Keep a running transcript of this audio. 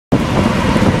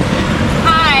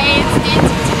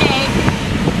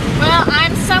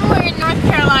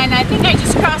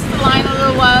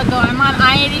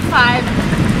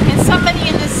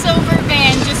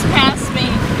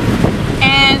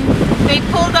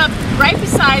up right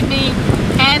beside me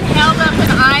and held up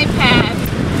an iPad,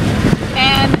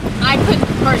 and I couldn't,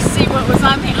 of course, see what was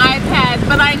on the iPad,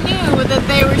 but I knew that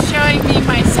they were showing me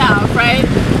myself, right?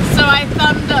 So I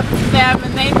thumbed up to them,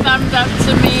 and they thumbed up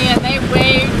to me, and they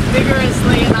waved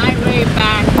vigorously, and I waved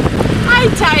back. I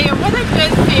tell you, what a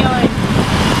good feeling.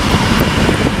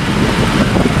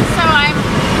 So I'm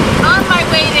on my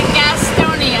way to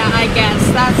Gastonia, I guess.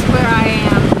 That's where I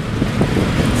am.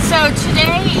 So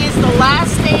today is the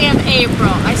last day of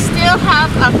April. I still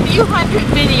have a few hundred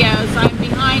videos I'm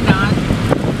behind on.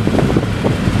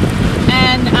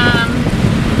 And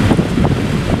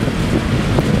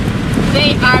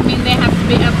they have to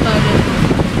be uploaded.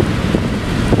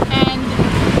 And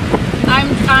I'm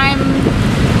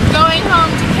going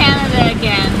home to Canada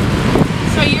again.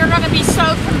 So you're going to be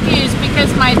so confused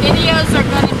because my videos are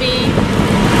going to be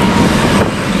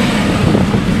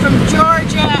from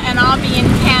Georgia and I'll be in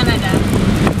Canada.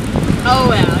 Oh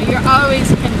well, you're always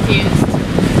confused.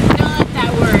 Don't let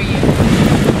that worry you.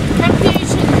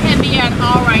 Confusion can be an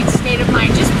alright state of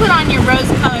mind. Just put on your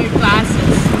rose-colored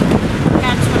glasses.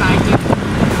 That's what I do.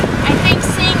 I think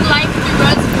seeing life through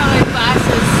rose-colored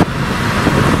glasses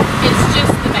is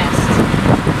just the best.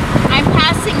 I'm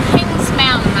passing Kings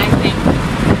Mountain, I think.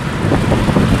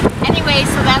 Anyway,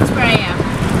 so that's where I am.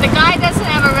 The guy doesn't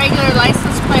have a regular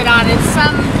license plate on. It's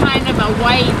some kind of a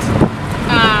white,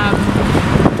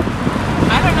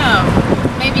 I don't know,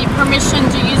 maybe permission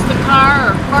to use the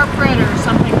car or corporate or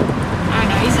something. I don't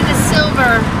know. He's in a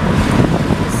silver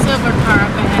car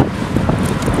up ahead.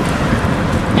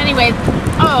 Anyway,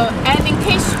 oh, and in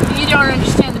case you don't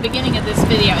understand the beginning of this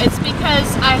video, it's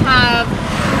because I have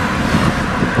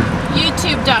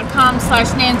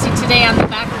youtube.com/NancyToday on the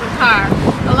back of the car,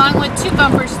 along with 2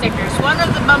 bumper stickers. One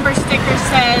of the bumper stickers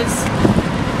says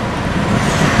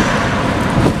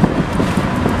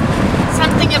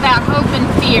something about hope and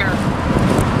fear.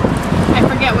 I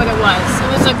forget what it was. It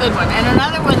was a good one. And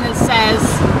another one that says,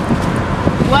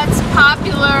 what's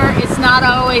popular is not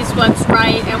always what's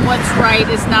right, and what's right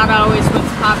is not always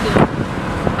what's popular.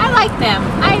 I like them.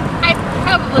 I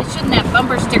probably shouldn't have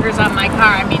bumper stickers on my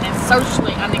car. I mean, it's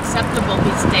socially unacceptable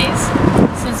these days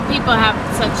since people have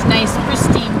such nice,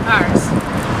 pristine cars.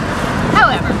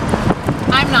 However,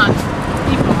 I'm not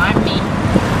people, I'm me.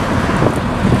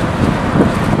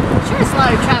 Sure, there's a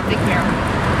lot of traffic here.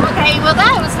 Okay, well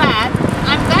that was that.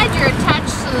 I'm glad you're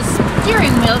attached to the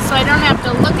steering wheel so I don't have